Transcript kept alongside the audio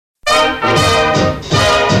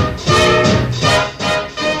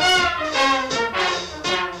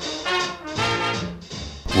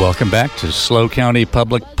Welcome back to SLO County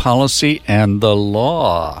Public Policy and the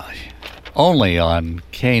Law, only on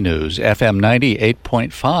K-News, FM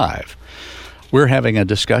 98.5. We're having a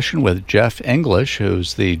discussion with Geoff English,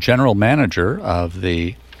 who's the general manager of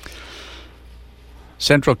the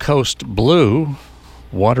Central Coast Blue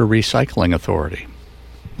Water Recycling Authority.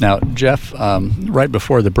 Now, Geoff, right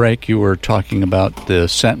before the break, you were talking about the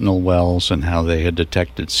Sentinel wells and how they had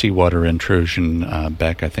detected seawater intrusion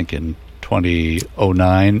back, I think, in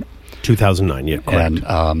 2009. 2009, yeah, correct.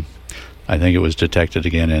 And I think it was detected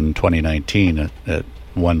again in 2019 at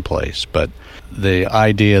one place. But the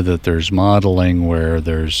idea that there's modeling where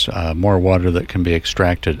there's more water that can be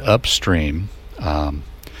extracted upstream,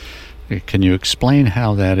 can you explain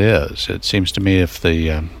how that is? It seems to me if there's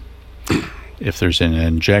an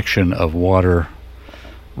injection of water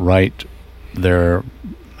right there,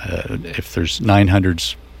 if there's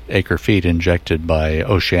 900 acre-feet injected by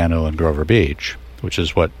Oceano and Grover Beach, which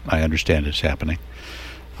is what I understand is happening,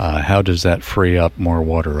 how does that free up more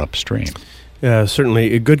water upstream?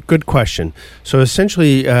 Certainly, a good question. So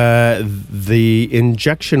essentially, the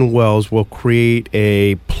injection wells will create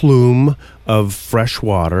a plume of fresh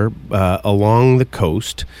water along the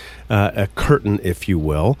coast, a curtain, if you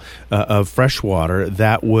will, of fresh water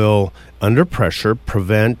that will, under pressure,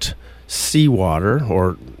 prevent seawater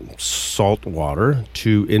or salt water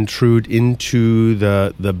to intrude into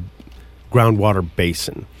the groundwater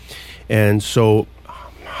basin. And so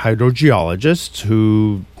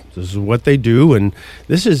hydrogeologists this is what they do, and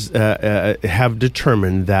this is have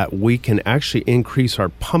determined that we can actually increase our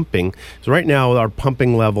pumping. So right now, our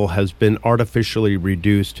pumping level has been artificially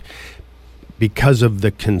reduced because of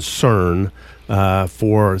the concern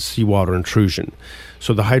for seawater intrusion.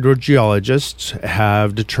 So the hydrogeologists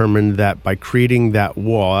have determined that by creating that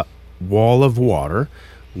wall of water,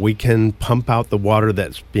 we can pump out the water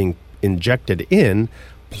that's being injected in,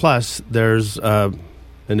 plus there's an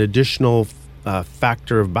additional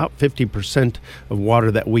factor of about 50% of water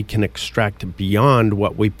that we can extract beyond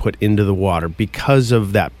what we put into the water because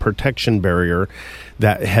of that protection barrier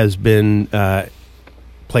that has been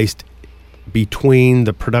placed between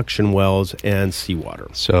the production wells and seawater.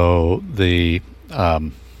 So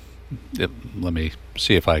let me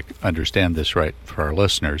see if I understand this right for our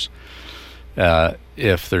listeners.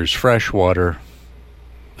 If there's fresh water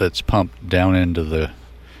that's pumped down into the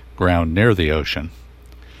ground near the ocean,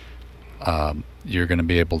 you're going to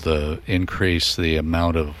be able to increase the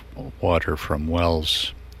amount of water from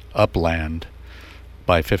wells upland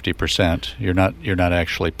by 50%. You're not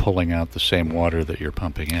actually pulling out the same water that you're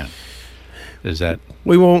pumping in. Is that?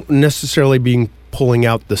 We won't necessarily be pulling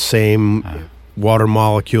out the same water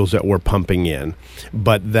molecules that we're pumping in,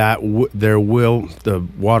 but that the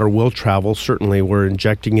water will travel. Certainly, we're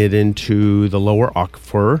injecting it into the lower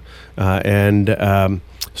aquifer,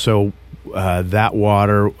 so that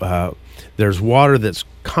water. There's water that's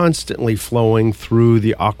constantly flowing through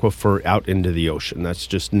the aquifer out into the ocean. That's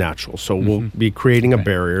just natural. So we'll be creating a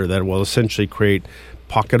barrier that will essentially create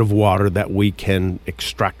pocket of water that we can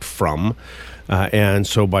extract from. And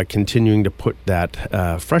so by continuing to put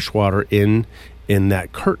that fresh water in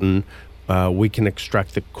that curtain, we can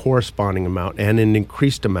extract the corresponding amount and an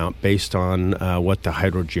increased amount based on what the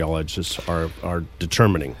hydrogeologists are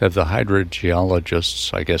determining. Have the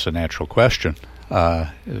hydrogeologists, I guess a natural question,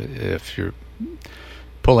 if you're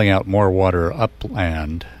pulling out more water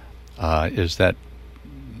upland, does that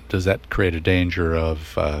create a danger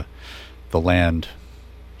of the land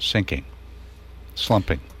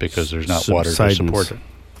slumping, because there's not water to support it?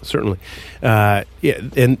 Certainly.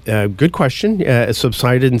 Good question.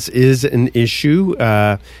 Subsidence is an issue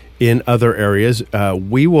in other areas.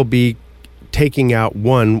 We will be taking out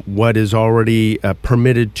what is already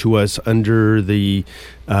permitted to us under the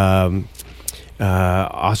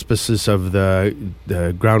auspices of the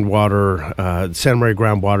groundwater, Santa Maria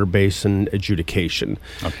Groundwater Basin adjudication.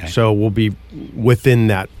 Okay. So we'll be within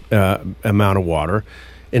that amount of water.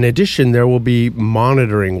 In addition, there will be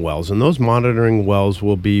monitoring wells, and those monitoring wells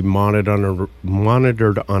will be monitored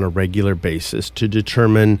on a regular basis to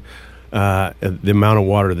determine the amount of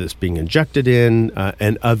water that's being injected in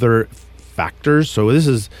and other factors. So this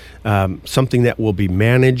is something that will be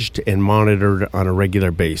managed and monitored on a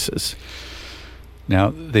regular basis.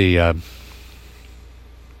 Now, there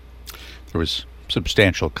was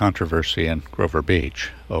substantial controversy in Grover Beach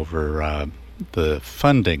over the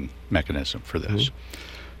funding mechanism for this.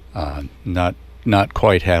 Not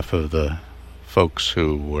quite half of the folks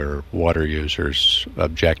who were water users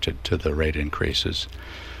objected to the rate increases.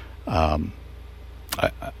 And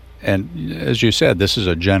as you said, this is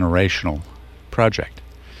a generational project.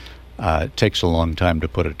 It takes a long time to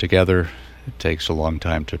put it together. It takes a long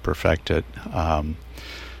time to perfect it.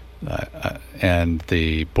 And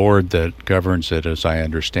the board that governs it, as I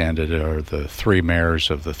understand it, are the three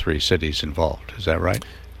mayors of the three cities involved. Is that right?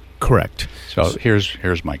 Correct. So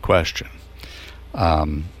here's my question.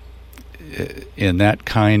 In that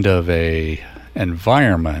kind of a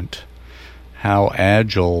environment, how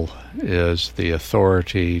agile is the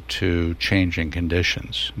authority to changing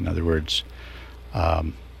conditions? In other words,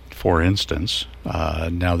 for instance,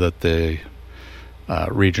 now that the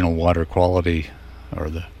regional water quality or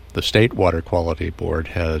the state water quality board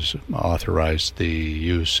has authorized the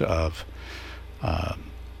use of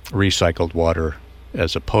recycled water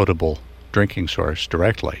as a potable drinking source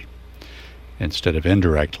directly instead of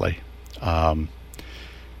indirectly,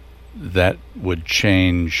 that would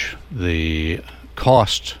change the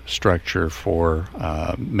cost structure for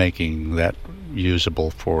making that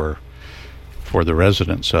usable for the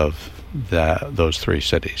residents of those three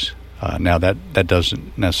cities. Now that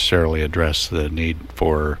doesn't necessarily address the need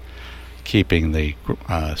for keeping the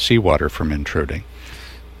seawater from intruding,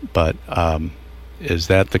 but is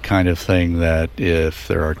that the kind of thing that if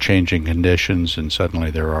there are changing conditions and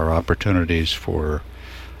suddenly there are opportunities for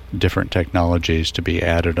different technologies to be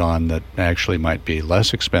added on that actually might be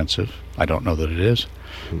less expensive, I don't know that it is,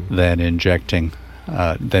 than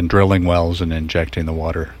drilling wells and injecting the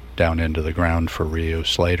water down into the ground for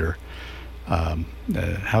reuse later?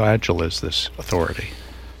 How agile is this authority?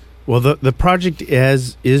 Well, the project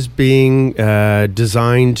is being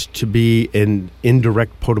designed to be an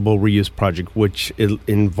indirect potable reuse project, which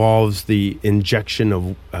involves the injection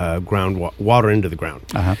of water into the ground.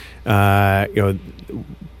 Uh-huh.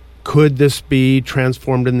 Could this be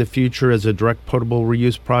transformed in the future as a direct potable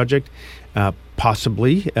reuse project?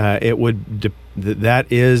 Possibly. It would.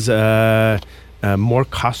 That is a more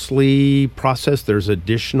costly process. There's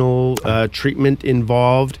additional treatment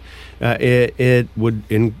involved. It would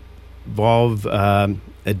involve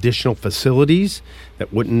additional facilities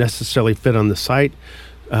that wouldn't necessarily fit on the site.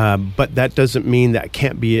 But that doesn't mean that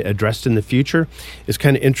can't be addressed in the future. It's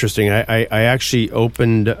kind of interesting. I actually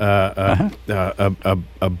opened a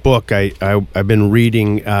book. I've been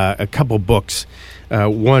reading a couple books.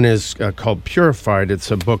 One is called Purified. It's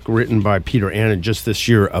a book written by Peter Annan just this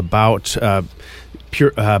year about water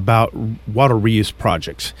reuse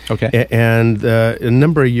projects. Okay. And a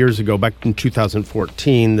number of years ago, back in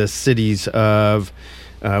 2014, the cities of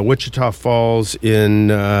Wichita Falls in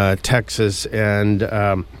Texas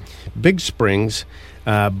and Big Springs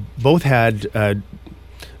both had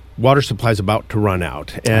water supplies about to run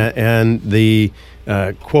out. And the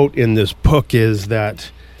quote in this book is that,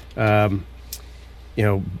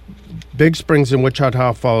 Big Springs and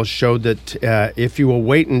Wichita Falls showed that if you will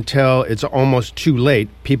wait until it's almost too late,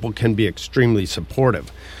 people can be extremely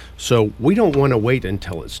supportive. So we don't want to wait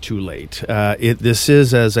until it's too late. This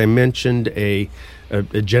is, as I mentioned, a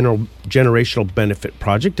generational benefit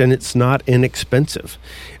project, and it's not inexpensive.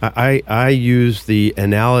 I use the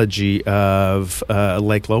analogy of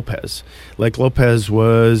Lake Lopez. Lake Lopez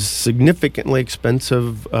was significantly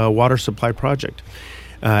expensive water supply project.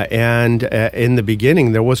 And in the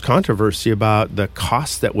beginning, there was controversy about the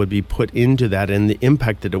costs that would be put into that and the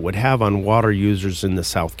impact that it would have on water users in the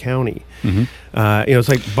South County. Mm-hmm. It's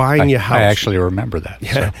like buying your house. I actually remember that.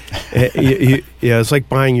 Yeah, it's like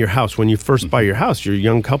buying your house. When you first buy your house, you're a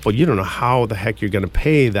young couple, you don't know how the heck you're going to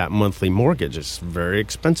pay that monthly mortgage. It's very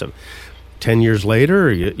expensive. 10 years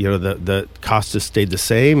later, the cost has stayed the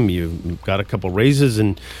same. You've got a couple raises,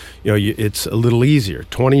 and it's a little easier.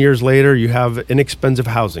 20 years later, you have inexpensive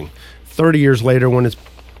housing. 30 years later, when it's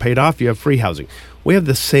paid off, you have free housing. We have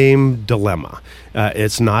the same dilemma.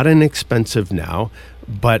 It's not inexpensive now,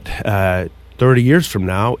 but 30 years from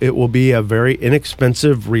now, it will be a very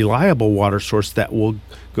inexpensive, reliable water source that will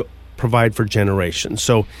provide for generations.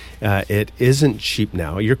 So it isn't cheap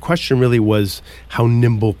now. Your question really was, how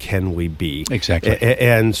nimble can we be? Exactly.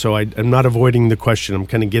 And so I'm not avoiding the question. I'm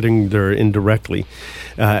kind of getting there indirectly.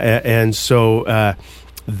 And so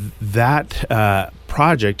that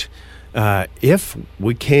project, if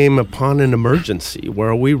we came upon an emergency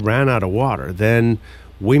where we ran out of water, then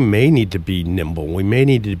we may need to be nimble. We may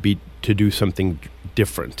need to do something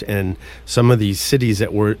different. And some of these cities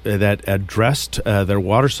that addressed their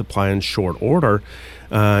water supply in short order,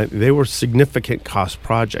 they were significant cost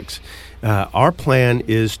projects. Our plan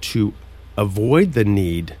is to avoid the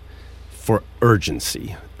need for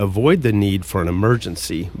urgency, avoid the need for an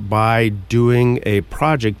emergency by doing a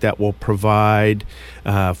project that will provide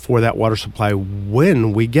for that water supply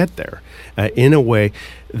when we get there in a way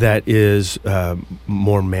that is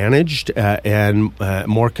more managed and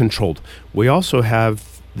more controlled. We also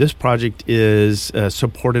have This project is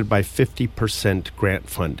supported by 50% grant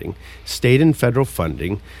funding, state and federal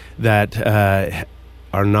funding that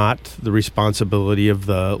are not the responsibility of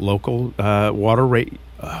the local water rate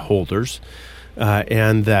holders,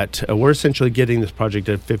 and that we're essentially getting this project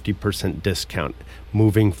at a 50% discount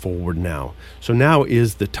moving forward now. So now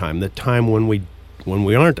is the time when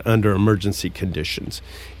we aren't under emergency conditions,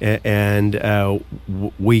 and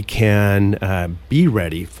we can be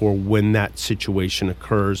ready for when that situation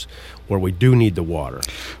occurs where we do need the water.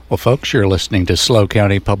 Well, folks, you're listening to SLO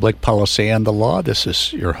County Public Policy and the Law. This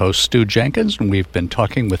is your host, Stu Jenkins, and we've been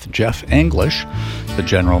talking with Geoff English, the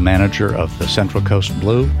General Manager of the Central Coast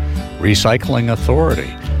Blue Recycling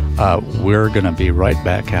Authority. We're going to be right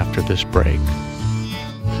back after this break.